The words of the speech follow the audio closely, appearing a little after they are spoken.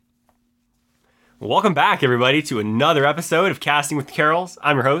Welcome back, everybody, to another episode of Casting with Carols.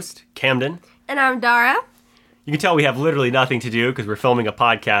 I'm your host, Camden. And I'm Dara. You can tell we have literally nothing to do because we're filming a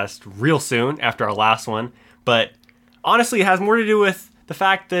podcast real soon after our last one. But honestly, it has more to do with the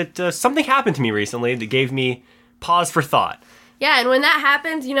fact that something happened to me recently that gave me pause for thought. Yeah, and when that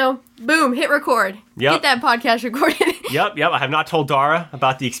happens, boom, hit record. Yep. Get that podcast recorded. Yep. I have not told Dara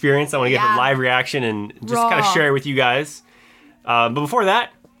about the experience. I want to get her live reaction and just kind of share it with you guys. But before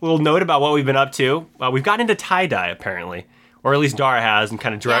that, a little note about what we've been up to. We've gotten into tie-dye, apparently. Or at least Dara has, and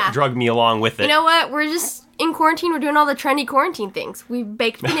kind of drugged me along with it. You know what? We're just in quarantine. We're doing all the trendy quarantine things. We've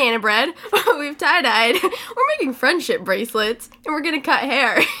baked banana bread. We've tie-dyed. We're making friendship bracelets. And we're going to cut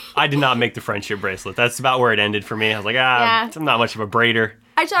hair. I did not make the friendship bracelet. That's about where it ended for me. I was like, I'm not much of a braider.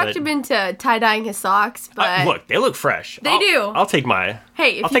 I talked him into tie-dyeing his socks, but... look, they look fresh. They do. I'll take my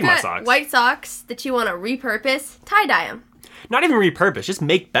Hey, if I'll you take my got socks. white socks that you want to repurpose, tie-dye them. Not even repurpose, just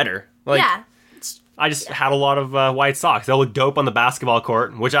make better. Yeah. I just had a lot of white socks. They'll look dope on the basketball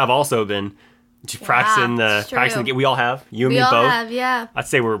court, which I've also been practicing. Practicing. We all have. You and me both. We all have, yeah. I'd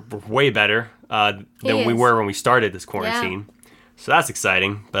say we're way better than we were when we started this quarantine. Yeah. So that's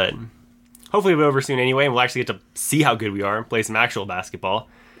exciting. But hopefully it'll be over soon anyway, and we'll actually get to see how good we are and play some actual basketball.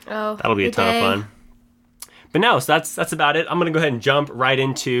 Oh, that'll be a ton of fun. But no, so that's about it. I'm going to go ahead and jump right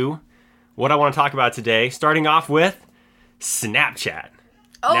into what I want to talk about today, starting off with Snapchat.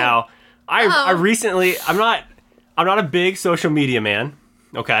 Oh. Now, I recently, I'm not a big social media man,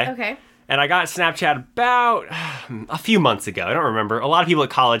 okay? Okay. And I got Snapchat about a few months ago. I don't remember. A lot of people at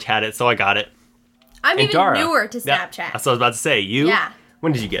college had it, so I got it. I'm even newer to Snapchat. That's what I was about to say. You? Yeah.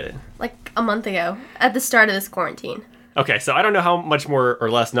 When did you get it? Like a month ago, at the start of this quarantine. Okay, so I don't know how much more or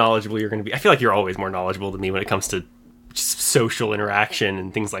less knowledgeable you're going to be. I feel like you're always more knowledgeable than me when it comes to just social interaction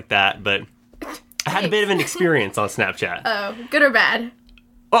and things like that, but I had a bit of an experience on Snapchat. Oh, good or bad?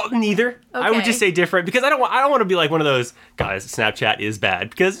 Well, neither. Okay. I would just say different because I don't want to be like one of those guys. Snapchat is bad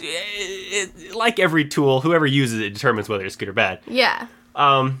because, like every tool, whoever uses it determines whether it's good or bad. Yeah.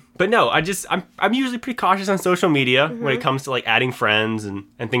 But no, I'm usually pretty cautious on social media when it comes to like adding friends and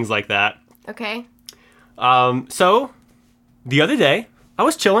things like that. Okay. So the other day I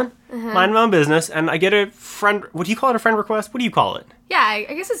was chilling, minding my own business, and I get a friend. What do you call it? A friend request? What do you call it? Yeah, I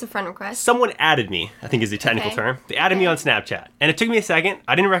guess it's a friend request. Someone added me, I think is the technical term. They added me on Snapchat. And it took me a second.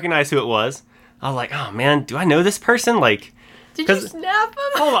 I didn't recognize who it was. I was like, oh man, do I know this person? Like, did you snap him?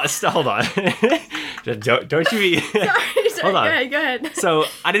 Hold on. don't you be... Sorry, hold on. Go ahead. So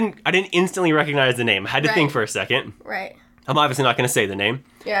I didn't instantly recognize the name. I had to think for a second. Right. I'm obviously not going to say the name.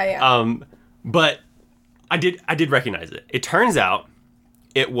 Yeah. But I did recognize it. It turns out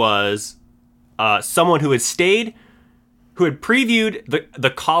it was someone who had previewed the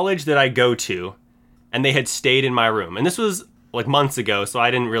college that I go to, and they had stayed in my room. And this was like months ago, so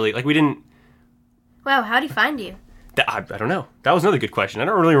I didn't really we didn't. Wow, how'd he find you? I don't know. That was another good question. I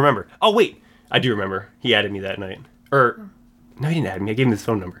don't really remember. Oh wait, I do remember. He added me that night. No, he didn't add me. I gave him his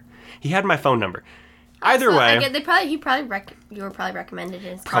phone number. He had my phone number. Either way, you were probably recommended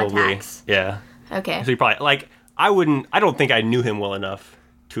in his contacts. Yeah. Okay. So you probably I don't think I knew him well enough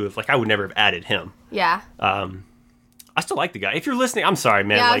to have I would never have added him. Yeah. I still like the guy. If you're listening, I'm sorry,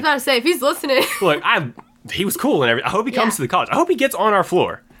 man. Yeah, I was about to say, if he's listening. Look, he was cool and everything. I hope he comes to the college. I hope he gets on our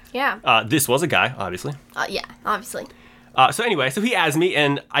floor. Yeah. This was a guy, obviously. Yeah, obviously. So anyway, so he adds me,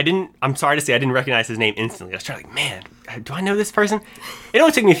 and I'm sorry to say I didn't recognize his name instantly. I was trying man, do I know this person? It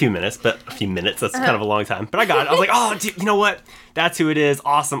only took me a few minutes, that's kind of a long time. But I got it. I was like, oh, dude, you know what? That's who it is.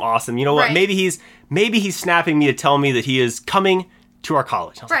 Awesome. You know what? Right. Maybe he's snapping me to tell me that he is coming to our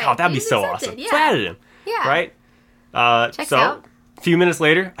college. I was like, oh, that'd be so awesome. Yeah. So I added him. Yeah. Right? Checks out. A few minutes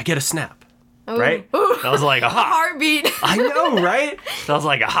later, I get a snap. Ooh. Right? Ooh. And I was like, aha. Heartbeat. I know, right? So I was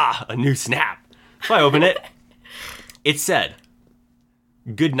like, aha, a new snap. So I opened it. It said,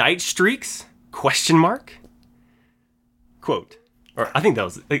 "Good night streaks? ? Quote. Or I think that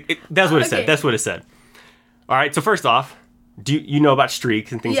was that's what it said. That's what it said. All right, so first off, do you know about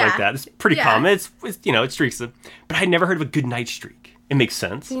streaks and things like that? It's pretty common. It's it streaks. But I had never heard of a good night streak. It makes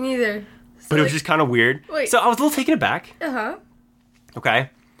sense. Me neither. But it was just kind of weird. Wait. So I was a little taken aback. Uh-huh. Okay.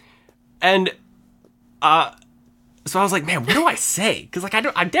 And so I was like, man, what do I say? Because I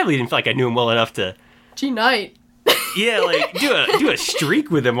definitely didn't feel like I knew him well enough to G-night. Yeah, do a streak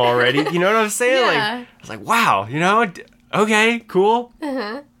with him already. You know what I'm saying? Yeah. I was like, wow, okay, cool.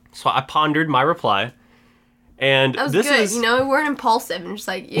 Uh-huh. So I pondered my reply. And that was this good. is, we weren't impulsive and just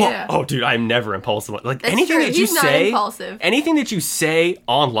well, oh, dude, I'm never impulsive. Like That's anything true. that you He's not say, impulsive. anything that you say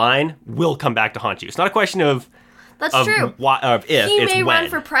online will come back to haunt you. It's not a question of That's true. Of if, he it's may when. run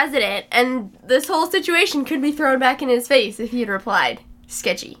for president, and this whole situation could be thrown back in his face if he had replied.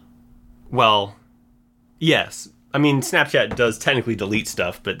 Sketchy. Well, Yes. I mean, Snapchat does technically delete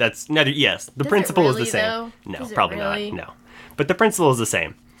stuff, but that's neither. Yes, the principle is the same. Though? No, probably really? not. No, but the principle is the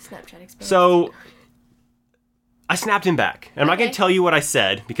same. Snapchat experience. So I snapped him back. I'm not going to Okay. tell you what I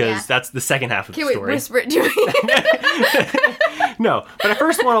said because that's the second half of the Wait, story. whisper it to me. No, but I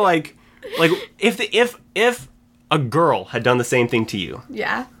first want to like if a girl had done the same thing to you,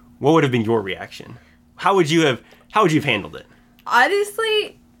 Yeah. what would have been your reaction? How would you have handled it?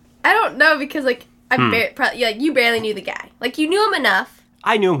 Honestly, I don't know because like you barely knew the guy. Like you knew him enough,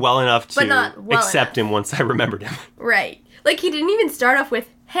 I knew him well enough to But not well accept enough. him once I remembered him. right? Like he didn't even start off with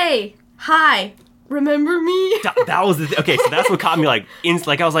 "Hey, hi, remember me?" That was okay. So that's what caught me like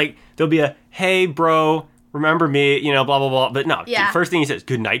I was like, there'll be a hey bro, remember me, blah blah blah. But no, Yeah. the first thing he says,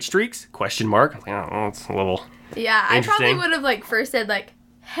 good night streaks? Question mark. I'm like, oh, it's a little. Yeah, I probably Interesting. would have like first said like,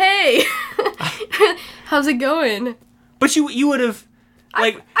 "Hey, how's it going?" But you would have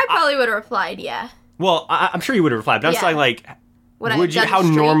like. I probably would have replied, "Yeah." Well, I'm sure you would have replied, but I'm Yeah. saying like, Would I would have you? done How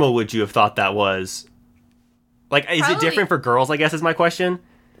straight? normal would you have thought that was? Like, is it Probably- different for girls? I guess is my question.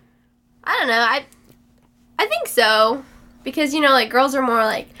 I don't know. I think so because like girls are more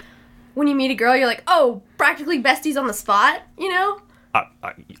like when you meet a girl, you're like, "Oh, practically besties on the spot,"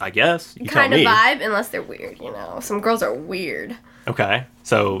 I guess you kind tell of me. vibe, unless they're weird. Some girls are weird. Okay,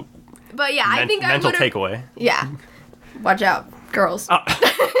 so But yeah, I think I mental would have. takeaway. Yeah, watch out, girls.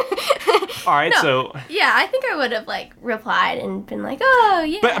 All right, so Yeah, I think I would have like replied and been like, "Oh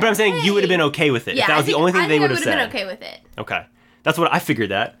yeah." but I'm saying you would have been okay with it. Yeah, if that was the only thing they would have I said. been okay with it. Okay, that's what I figured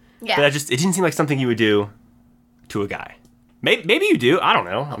that. Yeah. But it didn't seem like something you would do to a guy. Maybe you do. I don't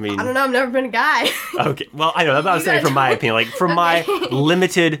know. I mean, I don't know. I've never been a guy. okay. Well, I know. That's what I was You saying gotta from my tell- opinion. Like, from my Okay.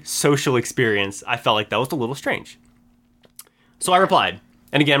 limited social experience, I felt like that was a little strange. So I replied.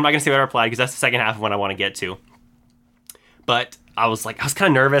 And again, I'm not going to say what I replied because that's the second half of what I want to get to. But I was kind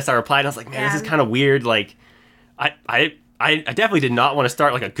of nervous. I replied. And I was like, man, this is Yeah. kind of weird. Like, I definitely did not want to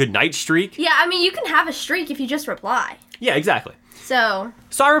start like a good night streak. Yeah, I mean, you can have a streak if you just reply. Yeah, exactly. So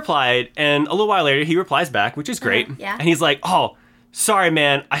So I replied, and a little while later, he replies back, which is great. yeah. And he's like, oh, sorry,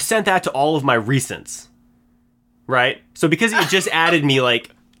 man, I sent that to all of my recents. Right? So because he had just added me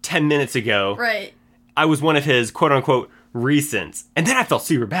like 10 minutes ago, right. I was one of his quote-unquote recents. And then I felt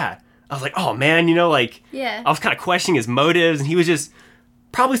super bad. I was like, oh, man, Yeah. I was kind of questioning his motives, and he was just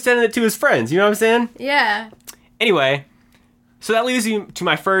probably sending it to his friends. You know what I'm saying? Yeah. Anyway, so that leads me to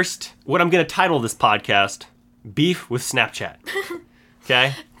my first, what I'm going to title this podcast, Beef with Snapchat.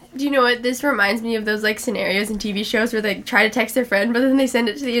 Okay? Do you know what? This reminds me of those like scenarios in TV shows where they try to text their friend, but then they send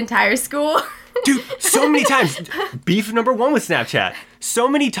it to the entire school. Dude, so many times. Beef number one with Snapchat. So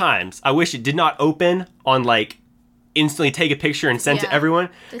many times I wish it did not open on like instantly take a picture and send to Yeah, everyone.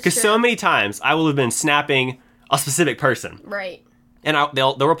 that's Because so true. many times I will have been snapping a specific person. Right. And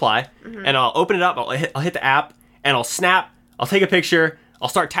they'll reply. Mm-hmm. And I'll open it up. I'll hit the app. And I'll snap. I'll take a picture. I'll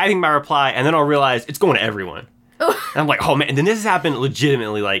start typing my reply. And then I'll realize it's going to everyone. And I'm like, oh man. And then this has happened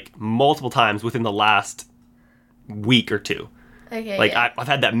legitimately like multiple times within the last week or two. Okay. Like, yeah. I've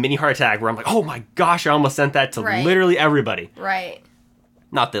had that mini heart attack where I'm like, oh my gosh, I almost sent that to Right. literally everybody. Right.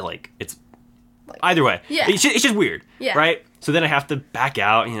 Not that, like, it's... Either way. Yeah. It's just weird. Yeah. Right? So then I have to back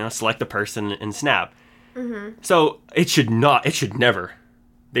out, select the person and snap. Mm-hmm. So it should never.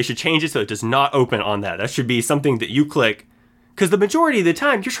 They should change it so it does not open on that. That should be something that you click. Because the majority of the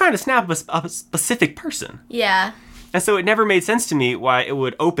time, you're trying to snap a specific person. Yeah. And so it never made sense to me why it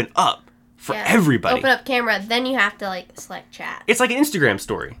would open up for Yeah. everybody. Open up camera, then you have to like select chat. It's like an Instagram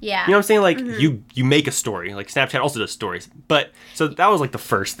story. Yeah. You know what I'm saying? Like, you make a story. Like, Snapchat also does stories. But, so that was, like, the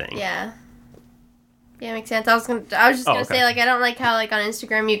first thing. Yeah. Yeah, makes sense. I was just gonna okay. say like I don't like how like on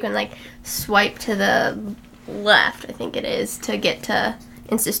Instagram you can like swipe to the left, I think it is, to get to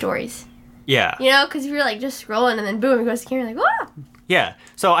Insta stories. Yeah. Because if you're like just scrolling and then boom, it goes to camera, like whoa. Yeah.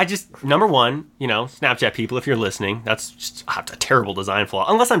 So I just, number one, Snapchat people, if you're listening, that's just a terrible design flaw.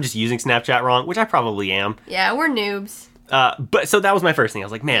 Unless I'm just using Snapchat wrong, which I probably am. Yeah, we're noobs. But so that was my first thing. I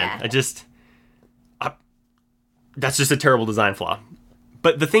was like, man, Yeah. that's just a terrible design flaw.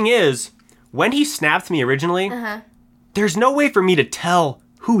 But the thing is, when he snapped me originally, there's no way for me to tell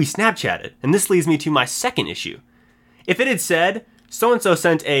who he Snapchatted. And this leads me to my second issue. If it had said, so-and-so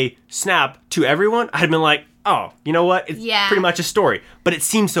sent a snap to everyone, I'd have been like, oh, you know what? It's Yeah. pretty much a story. But it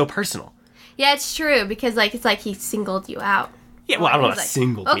seems so personal. Yeah, it's true because like it's like he singled you out. Yeah, well, I don't know He's about like-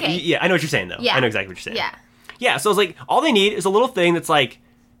 single. Okay. Yeah, I know what you're saying, though. Yeah. I know exactly what you're saying. Yeah. Yeah, so I was like, all they need is a little thing that's like,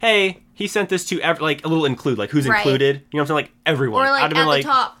 hey, he sent this to, like, a little include, like, who's Right. included. You know what I'm saying? Like, everyone. Or like I'd at have been the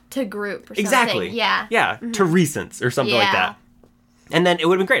top to group or exactly. something. Yeah. Yeah, to recents or something like Yeah. that. And then it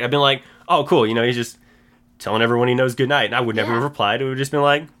would have been great. I'd been like, oh, cool. He's just telling everyone he knows good night. And I would never Yeah. have replied. It would have just been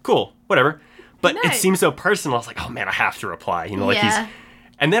like, cool, whatever. But it seemed so personal. I was like, oh man, I have to reply. You know, like Yeah.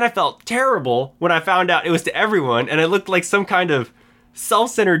 And then I felt terrible when I found out it was to everyone, and I looked like some kind of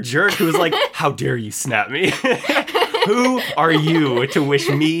self-centered jerk who was like, how dare you snap me? Who are you to wish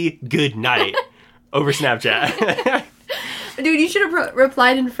me good night over Snapchat? Dude, you should have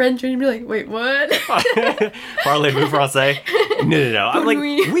replied in French and you'd be like, wait, what? Parlez-vous français? No. I'm like,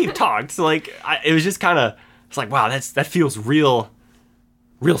 we've talked. So like, it was just kind of, it's like, wow, that feels real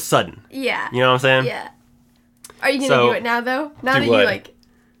sudden. Yeah. You know what I'm saying? Yeah. Are you gonna do it now though? Now that what? you like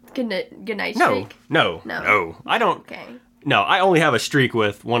good night streak? No. I don't. Okay. No, I only have a streak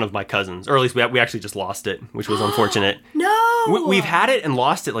with one of my cousins, or at least we actually just lost it, which was unfortunate. No. We've had it and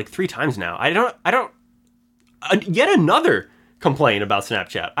lost it like 3 times now. I don't. Yet another complaint about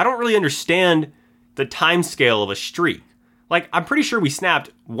Snapchat. I don't really understand the time scale of a streak. Like, I'm pretty sure we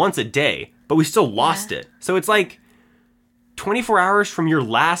snapped once a day, but we still lost it. So it's like 24 hours from your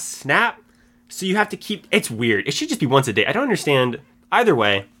last snap. So you have to keep. It's weird. It should just be once a day. I don't understand. Either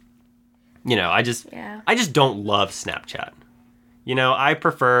way, you know, I just don't love Snapchat. You know, I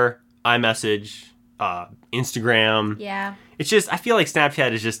prefer iMessage, Instagram. Yeah. It's just, I feel like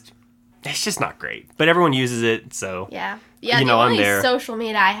Snapchat is just, it's just not great. But everyone uses it, so. Yeah. You know, the only I'm there. social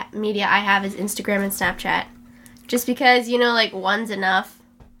media I have is Instagram and Snapchat. Just because, you know, like, one's enough.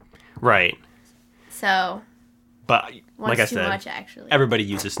 Right. So. But, One's like I too said, much, actually. everybody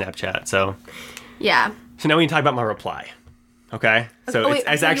uses Snapchat, so. Yeah. So now we can talk about my reply. Okay? So wait,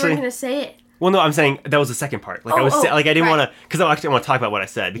 it's you actually. were going to say it. Well, no, I'm saying that was the second part. Like, I didn't want to, because I actually want to talk about what I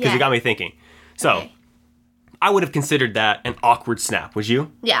said, because it got me thinking. So, Okay. I would have considered that an awkward snap, would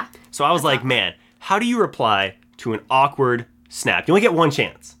you? Yeah. So I was like, man, how do you reply to an awkward snap? You only get one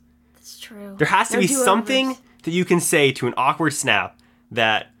chance. That's true. There has to be something that you can say to an awkward snap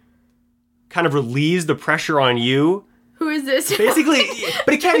that kind of relieves the pressure on you. Who is this? Basically,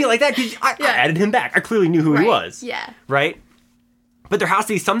 but it can't be like that because I added him back. I clearly knew who he was. Yeah. Right? But there has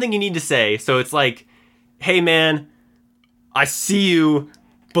to be something you need to say. So it's like, hey, man, I see you,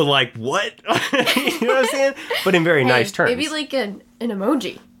 but like, what? You know what I'm saying? But in very nice terms. Maybe like an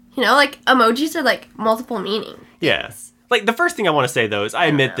emoji. You know, like emojis are like multiple meaning. Yeah. Like the first thing I want to say though is I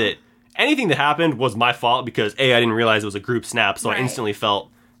admit that anything that happened was my fault because A, I didn't realize it was a group snap, so I instantly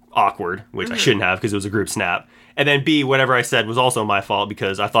felt awkward, which I shouldn't have because it was a group snap. And then B, whatever I said was also my fault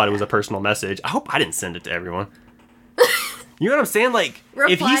because I thought it was a personal message. I hope I didn't send it to everyone. You know what I'm saying? Like,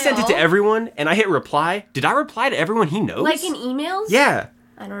 if he sent it to everyone and I hit reply, did I reply to everyone he knows? Like in emails? Yeah.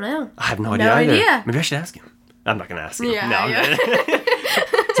 I don't know. I have no idea either. Maybe I should ask him. I'm not going to ask him. Yeah, no, I'm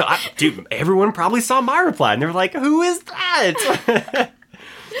So, dude, everyone probably saw my reply and they were like, who is that?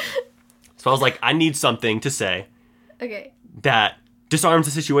 So I was like, I need something to say that disarms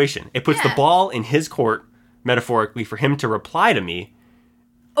the situation. It puts the ball in his court, metaphorically, for him to reply to me.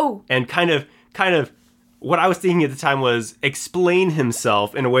 Oh. And kind of, what I was thinking at the time was explain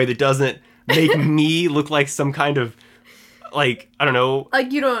himself in a way that doesn't make me look like some kind of, like, I don't know.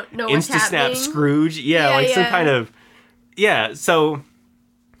 Like you don't know what's happening. Insta-snap Scrooge. Yeah, some kind of, so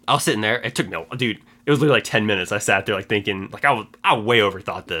I was sitting there. It took me, dude, it was literally like 10 minutes. I sat there like thinking, like I way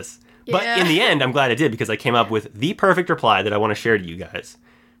overthought this. But in the end, I'm glad I did because I came up with the perfect reply that I want to share to you guys.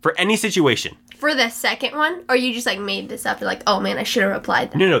 For any situation. For the second one? Or you just like made this up? You're like, oh man, I should have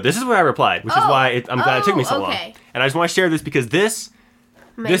replied that. No, this is what I replied, which is why I'm glad it took me so long. And I just want to share this because this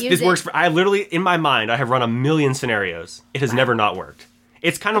works for, I literally, in my mind, I have run a million scenarios. It has never not worked.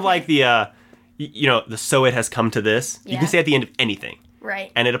 It's kind of like the, the so it has come to this. You can say at the end of anything.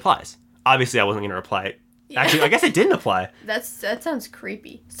 Right. And it applies. Obviously, I wasn't going to reply it. Actually, I guess it didn't apply. That sounds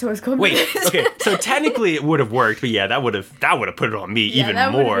creepy. So it's coming. Wait, okay. So technically it would have worked, but yeah, that would have put it on me even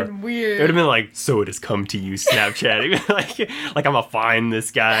that more. Would have been weird. It would have been like, so it has come to you, Snapchat. like I'm gonna find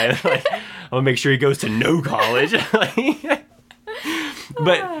this guy. Like, I'm gonna make sure he goes to no college.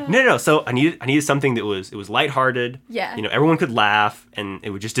 But no. So I needed something that was lighthearted. Yeah. You know, everyone could laugh, and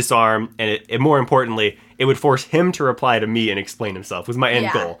it would just disarm, and it more importantly, it would force him to reply to me and explain himself. Was my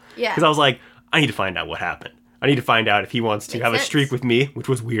end goal. Yeah. Because I was like, I need to find out what happened. I need to find out if he wants to have a streak with me, which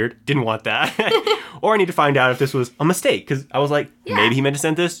was weird. Didn't want that. Or I need to find out if this was a mistake. Because I was like, maybe he meant to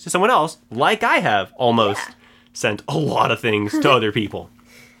send this to someone else, like I have almost sent a lot of things to other people.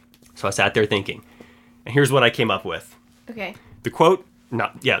 So I sat there thinking. And here's what I came up with. Okay. To quote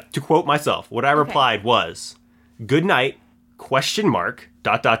myself, what I replied was, good night, ?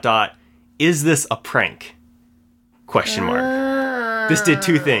 Is this a prank? ? This did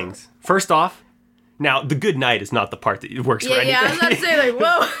 2 things. First off, now the good night is not the part that works for anything. Yeah, I was about to say like,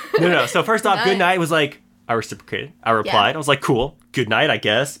 whoa. No. So first off, good night was like, I reciprocated. I replied. I was like, cool, good night, I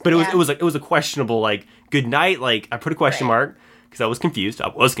guess. But it was a questionable like good night. Like I put a question mark because I was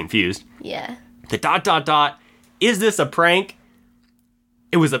confused. Yeah. the ... Is this a prank?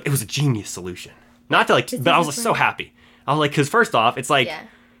 It was a genius solution. Not to like, but I was like so happy. I was like, because first off, it's like,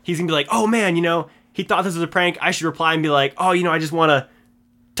 he's going to be like, oh man, he thought this was a prank. I should reply and be like, oh, I just want to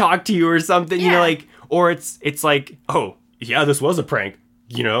talk to you or something, like, or it's like, oh, yeah, this was a prank,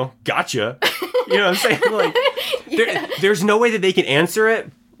 gotcha. You know what I'm saying? Like, there's no way that they can answer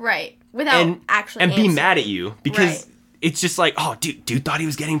it. Right. Without actually and be mad at you because it's just like, oh, dude thought he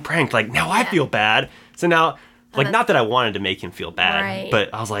was getting pranked. Like, now I feel bad. So now, like, not that I wanted to make him feel bad,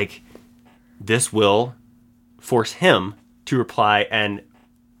 but I was like, this will force him to reply and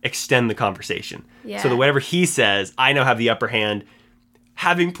extend the conversation. Yeah. So that whatever he says, I now have the upper hand,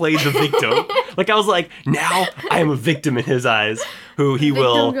 having played the victim. Like, I was like, now I am a victim in his eyes, who he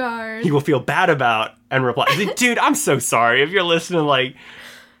will feel bad about and reply. I said, dude, I'm so sorry. If you're listening, like,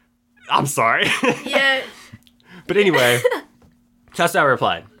 I'm sorry. Yeah. But anyway, that's how I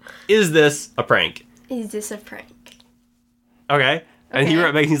replied. Is this a prank? Is this a prank? Okay. And he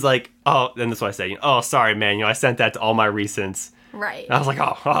wrote back, he's like, oh, then that's what I said. Oh, sorry, man. I sent that to all my recents. Right. And I was like,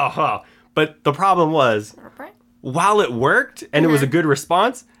 oh. But the problem was, while it worked and it was a good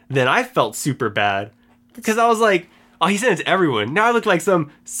response, then I felt super bad. Because I was like, oh, he sent it to everyone. Now I look like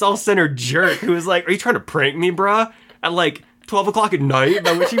some self-centered jerk who was like, are you trying to prank me, bruh? At like 12 o'clock at night?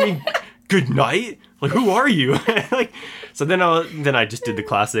 By which you mean good night? Like, who are you? Like, so then I just did the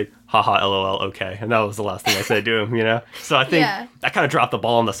classic, haha, lol, okay. And that was the last thing I said to him, So I think I kind of dropped the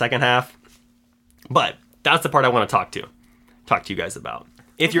ball in the second half. But that's the part I want to talk to you guys about.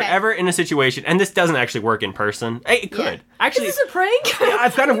 If you're ever in a situation, and this doesn't actually work in person, it could. Yeah. Actually, is this a prank?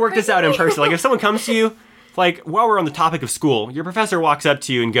 I've kind of worked this out in person. Like, if someone comes to you, like, while we're on the topic of school, your professor walks up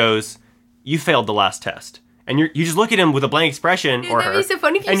to you and goes, you failed the last test. And you just look at him with a blank expression, or her. That'd be so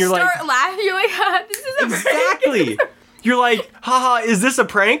funny if you start laughing. You're like, this is a prank. Exactly. You're like, haha, is this a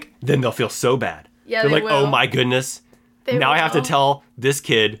prank? Then they'll feel so bad. Yeah, they're like, will. oh my goodness. Now I have to tell this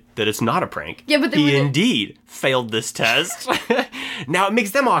kid that it's not a prank. Yeah, but he indeed failed this test. Now it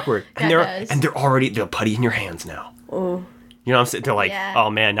makes them awkward. And they're already putty in your hands now. Oh. You know what I'm saying? They're like, oh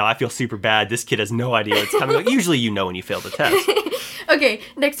man, now I feel super bad. This kid has no idea what's coming. Like, usually when you fail the test. Okay,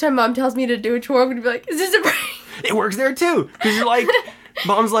 next time mom tells me to do a chore, I'm going to be like, is this a prank? It works there too. Because you're like,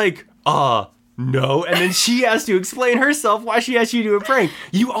 mom's like, no. And then she has to explain herself why she asked you to do a prank.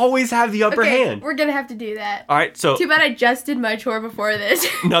 You always have the upper hand. We're going to have to do that. All right, so. Too bad I just did my chore before this.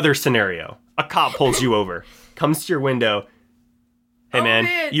 Another scenario. A cop pulls you over, comes to your window. Hey,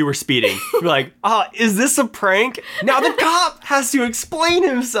 man, you were speeding. You're like, is this a prank? Now the cop has to explain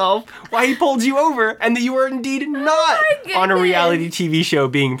himself why he pulled you over and that you were indeed not on a reality TV show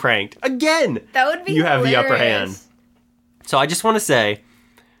being pranked. Again, that would be have the upper hand. So I just want to say,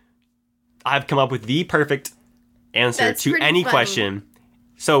 I've come up with the perfect answer to any question.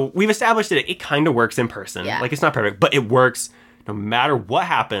 So we've established that it kind of works in person. Yeah. Like, it's not perfect, but it works no matter what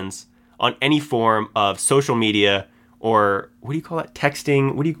happens on any form of social media. Or what do you call that?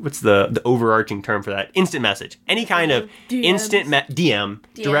 Texting? What's the overarching term for that? Instant message. Any kind of instant DM,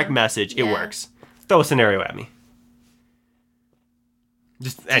 direct message, it works. Throw a scenario at me.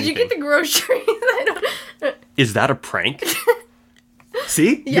 Just anything. Did you get the groceries? Is that a prank?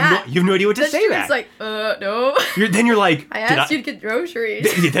 See? Yeah. You have no idea what to say back. It's like, no. Then you're like... I asked you to get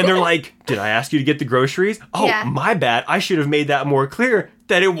groceries. Then they're like, did I ask you to get the groceries? Oh, my bad. I should have made that more clear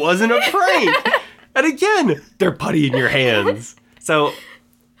that it wasn't a prank. And again, they're putty in your hands. So,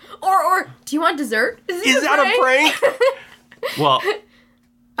 or do you want dessert? Is that a prank? Well,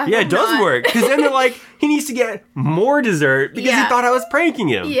 it does work. Because then they're like, he needs to get more dessert because he thought I was pranking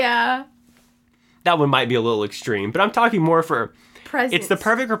him. Yeah. That one might be a little extreme, but I'm talking more for presents. It's the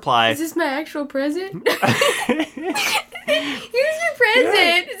perfect reply. Is this my actual present? Here's your present.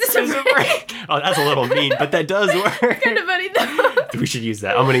 Yeah. Is this a prank? Oh, that's a little mean, but that does work. It's kind of funny though. We should use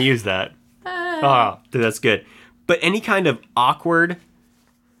that. I'm going to use that. That's good. But any kind of awkward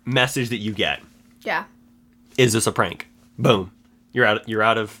message that you get. Yeah. Is this a prank? Boom. You're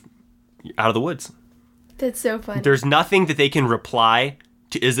out of the woods. That's so funny. There's nothing that they can reply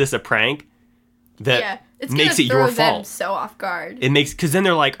to is this a prank that makes it your fault. Them so off guard. Because then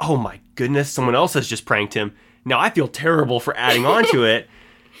they're like, oh my goodness, someone else has just pranked him. Now I feel terrible for adding on to it.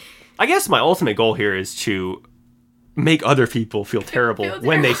 I guess my ultimate goal here is to make other people feel terrible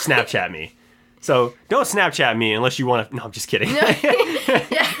when they Snapchat me. So don't Snapchat me unless you want to. No, I'm just kidding. No.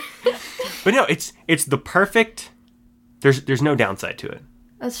 Yeah. But no, it's the perfect. There's no downside to it.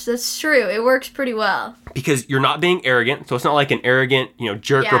 That's true. It works pretty well. Because you're not being arrogant, so it's not like an arrogant,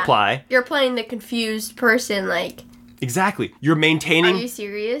 jerk reply. You're playing the confused person, like. Exactly. You're maintaining. Are you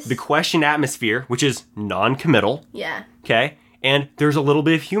serious? The question atmosphere, which is non-committal. Yeah. Okay, And there's a little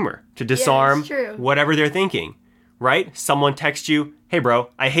bit of humor to disarm it's true. whatever they're thinking, right? Someone texts you, hey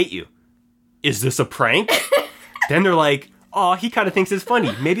bro, I hate you. Is this a prank? Then they're like, oh, he kind of thinks it's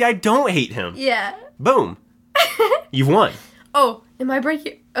funny. Maybe I don't hate him. Yeah. Boom. You've won. Oh, am I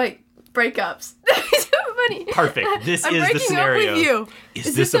breaking... breakups. That's so funny. Perfect. This I'm is the breaking scenario. up with you.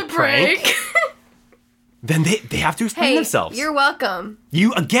 Is this a prank? Then they have to explain Hey, themselves. you're welcome.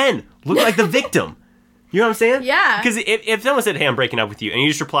 You, again, look like the victim. You know what I'm saying? Yeah. Because if someone said, hey, I'm breaking up with you, and you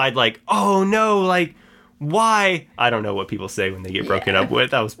just replied like, oh, no, like, why? I don't know what people say when they get broken up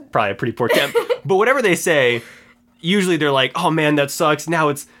with. That was probably a pretty poor temp. But whatever they say, usually they're like, oh, man, that sucks. Now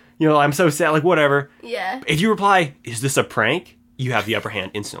it's, I'm so sad, like, whatever. Yeah. If you reply, is this a prank? You have the upper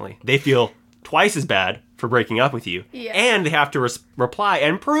hand instantly. They feel twice as bad for breaking up with you. Yeah. And they have to reply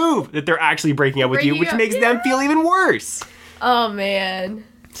and prove that they're actually breaking up with you, which makes them feel even worse. Oh, man.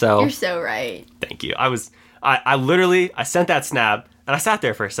 So You're so right. thank you. I literally sent that snap and I sat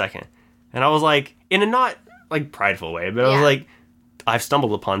there for a second and I was like, in a not like prideful way, but I was like, I've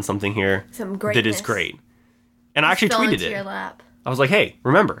stumbled upon something here that is great. And I actually tweeted it. Your lap. I was like, hey,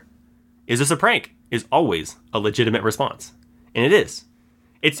 remember, is this a prank? Is always a legitimate response. And it is.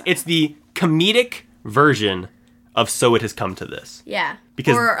 It's the comedic version of so it has come to this. Yeah.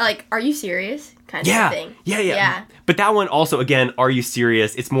 Because, or like, are you serious? Kind of thing. Yeah. But that one also, again, are you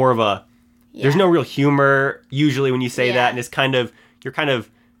serious? It's more of a, there's no real humor usually when you say that. And it's kind of, you're kind of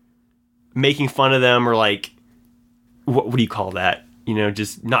making fun of them or like, what do you call that?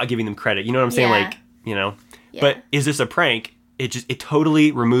 Just not giving them credit. You know what I'm saying? Like, Yeah. But is this a prank? It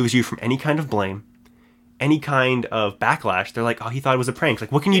totally removes you from any kind of blame, any kind of backlash. They're like, oh, he thought it was a prank.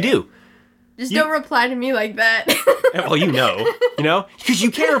 Like, what can you do? Just don't reply to me like that. Well, because you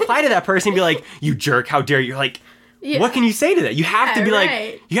can't reply to that person and be like, you jerk, how dare you? You're like, what can you say to that? You have to be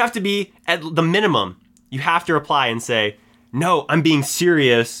like, you have to be at the minimum. You have to reply and say, no, I'm being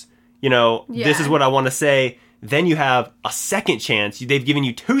serious. This is what I want to say. Then you have a second chance. They've given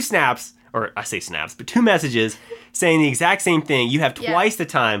you 2 snaps, or I say snaps, but 2 messages saying the exact same thing. You have twice the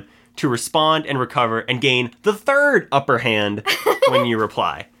time to respond and recover and gain the 3rd upper hand when you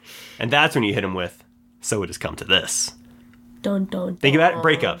reply. And that's when you hit them with, so it has come to this. Don't. Think about it,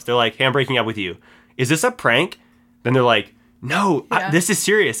 breakups. They're like, hey, I'm breaking up with you. Is this a prank? Then they're like, no, this is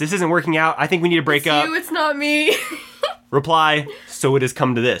serious. This isn't working out. I think we need to break up. It's not me. Reply, so it has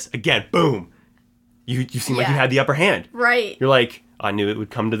come to this. Again, boom. You seem like you had the upper hand. Right. You're like, I knew it would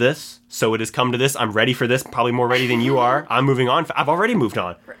come to this, so it has come to this. I'm ready for this, probably more ready than you are. I'm moving on. I've already moved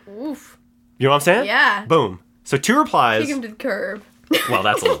on. Oof. You know what I'm saying? Yeah. Boom. So 2 replies. Kick him to the curb. Well,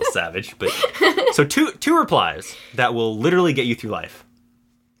 that's a little savage, but so two replies that will literally get you through life.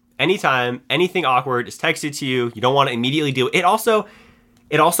 Anytime anything awkward is texted to you, you don't want to immediately do it. It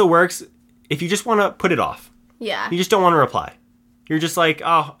also works if you just want to put it off. Yeah. You just don't want to reply. You're just like,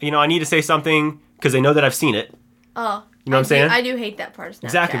 oh, I need to say something because they know that I've seen it. Oh. You know what I'm saying? I do hate that part of Snapchat.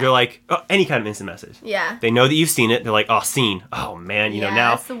 Exactly. They're like, oh, any kind of instant message. Yeah. They know that you've seen it. They're like, oh, seen. Oh, man,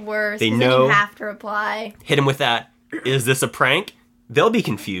 now. That's the worst. They know. Then you have to reply. Hit them with that. Is this a prank? They'll be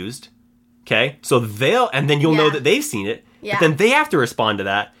confused. Okay? So and then you'll know that they've seen it. Yeah. But then they have to respond to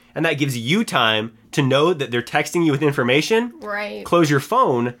that. And that gives you time to know that they're texting you with information. Right. Close your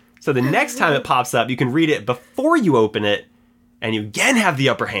phone. So the next time it pops up, you can read it before you open it. And you again have the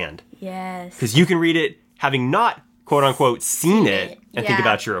upper hand. Yes. Because you can read it having not, quote unquote, seen it and think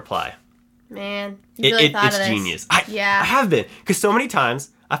about your reply. Man. You really thought of this. It's genius. I have been. Because so many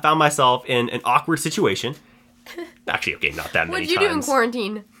times I found myself in an awkward situation. Actually, okay, not that many times. What'd you do in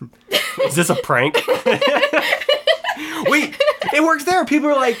quarantine? Is this a prank? Wait, it works there. People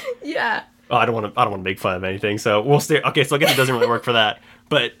are like, yeah. Oh, I don't want to make fun of anything. So we'll stay. Okay, so I guess it doesn't really work for that.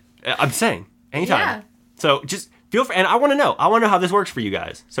 But I'm saying anytime. Yeah. So just feel free, and I want to know. I want to know how this works for you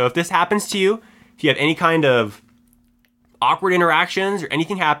guys. So if this happens to you, if you have any kind of awkward interactions or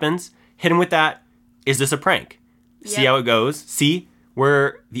anything happens, hit them with that. Is this a prank? Yep. See how it goes. See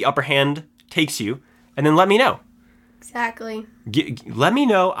where the upper hand takes you, and then let me know. Exactly. Let me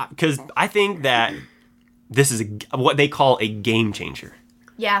know, because I think that this is what they call a game changer.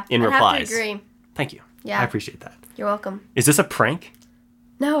 Yeah. In replies. Have to agree. Thank you. Yeah. I appreciate that. You're welcome. Is this a prank?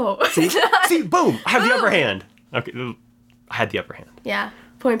 No. See, boom! I have the upper hand. Okay, I had the upper hand. Yeah.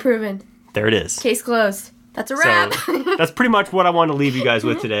 Point proven. There it is. Case closed. That's a wrap. So, that's pretty much what I want to leave you guys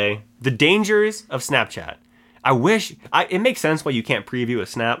with today. The dangers of Snapchat. I wish... it makes sense why you can't preview a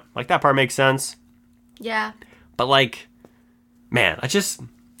snap. Like, that part makes sense. Yeah. But, like, man, I just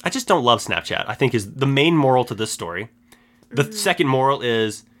don't love Snapchat, I think is the main moral to this story. The second moral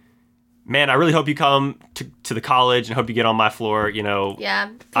is, man, I really hope you come to the college and hope you get on my floor, you know. Yeah,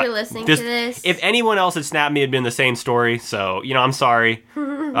 if you're listening to this. If anyone else had snapped me, it'd been the same story. So, you know, I'm sorry.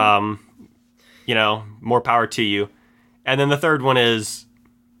 You know, more power to you. And then the third one is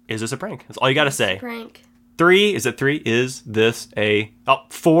this a prank? That's all you got to say. Prank. 3, is it 3? Is this a...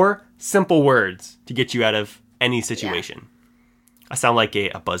 4 simple words to get you out of any situation. Yeah. I sound like a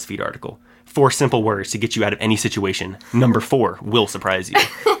BuzzFeed article. 4 simple words to get you out of any situation. Number 4 will surprise you.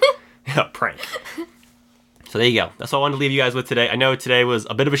 Prank. So there you go. That's all I wanted to leave you guys with today. I know today was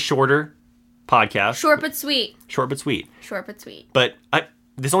a bit of a shorter podcast. Short but sweet. Short but sweet. Short but sweet. But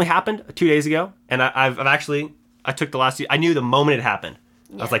this only happened 2 days ago, and I've actually... I took the last... I knew the moment it happened.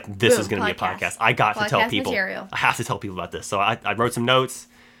 Yeah. I was like, this is going to be a podcast. I got to tell people. Material. I have to tell people about this. So I wrote some notes,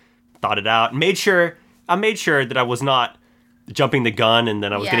 thought it out, made sure that I was not jumping the gun, and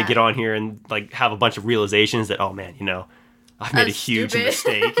then I was going to get on here and like have a bunch of realizations that, oh man, you know, I've made a huge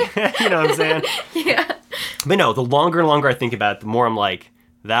mistake. You know what I'm saying? Yeah. But no, the longer and longer I think about it, the more I'm like,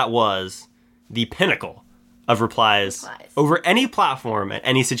 that was the pinnacle of replies over any platform at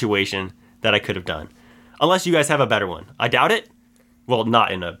any situation that I could have done. Unless you guys have a better one. I doubt it. Well,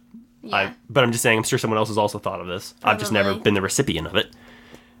 not in a... Yeah. But I'm just saying, I'm sure someone else has also thought of this. Probably. I've just never been the recipient of it.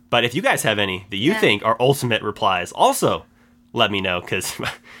 But if you guys have any that you think are ultimate replies, also let me know, because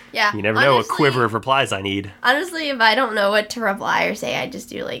you never know what quiver of replies I need. Honestly, if I don't know what to reply or say, I just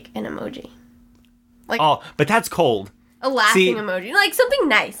do, like, an emoji. Like, oh, but that's cold. A laughing emoji. Like, something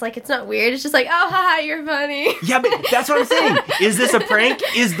nice. Like, it's not weird. It's just like, oh, haha, you're funny. Yeah, but that's what I'm saying. Is this a prank?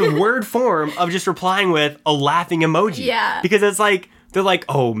 Is the word form of just replying with a laughing emoji. Yeah. Because it's like, they're like,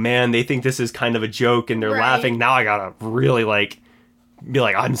 oh, man, they think this is kind of a joke, and they're laughing. Now I gotta really, like, be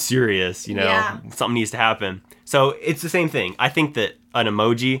like, I'm serious, you know? Yeah. Something needs to happen. So it's the same thing. I think that an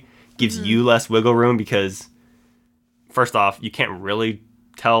emoji gives you less wiggle room because, first off, you can't really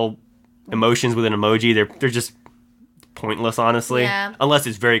tell emotions with an emoji. They're just... pointless, honestly, unless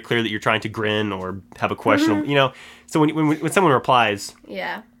it's very clear that you're trying to grin or have a question, you know. So when someone replies,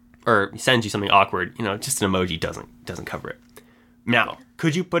 or sends you something awkward, you know, just an emoji doesn't cover it. Now,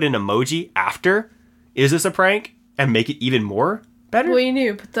 could you put an emoji after "Is this a prank" and make it even more better? Well, you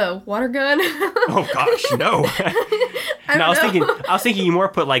knew, put the water gun. Oh gosh, no. I was thinking you more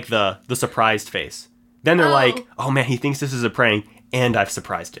put like the surprised face. Then they're like, oh man, he thinks this is a prank, and I've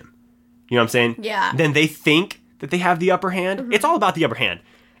surprised him. You know what I'm saying? Yeah. Then they think that they have the upper hand. It's all about the upper hand.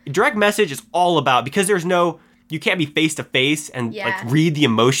 Direct message is all about, because you can't be face to face and like read the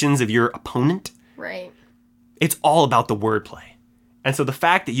emotions of your opponent. Right. It's all about the wordplay. And so the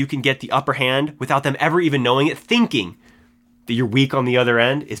fact that you can get the upper hand without them ever even knowing it, thinking that you're weak on the other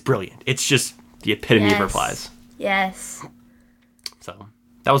end, is brilliant. It's just the epitome of replies. Yes. So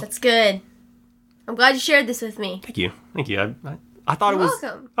that's good. I'm glad you shared this with me. Thank you. I thought You're it was.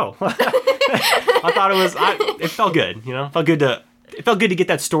 Welcome. Oh, I thought it was. It felt good. You know, it felt good to get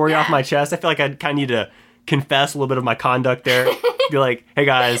that story off my chest. I feel like I kind of need to confess a little bit of my conduct there. Be like, hey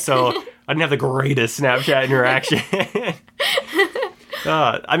guys, so I didn't have the greatest Snapchat interaction.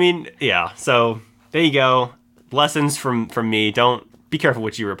 I mean, yeah. So there you go. Lessons from me. Don't be careful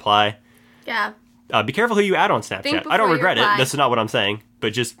what you reply. Yeah. Be careful who you add on Snapchat. I don't regret it. This is not what I'm saying,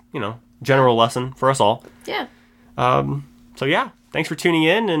 but just, you know, general lesson for us all. Yeah. So yeah, thanks for tuning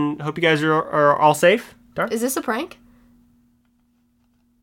in, and hope you guys are all safe. Dar? Is this a prank?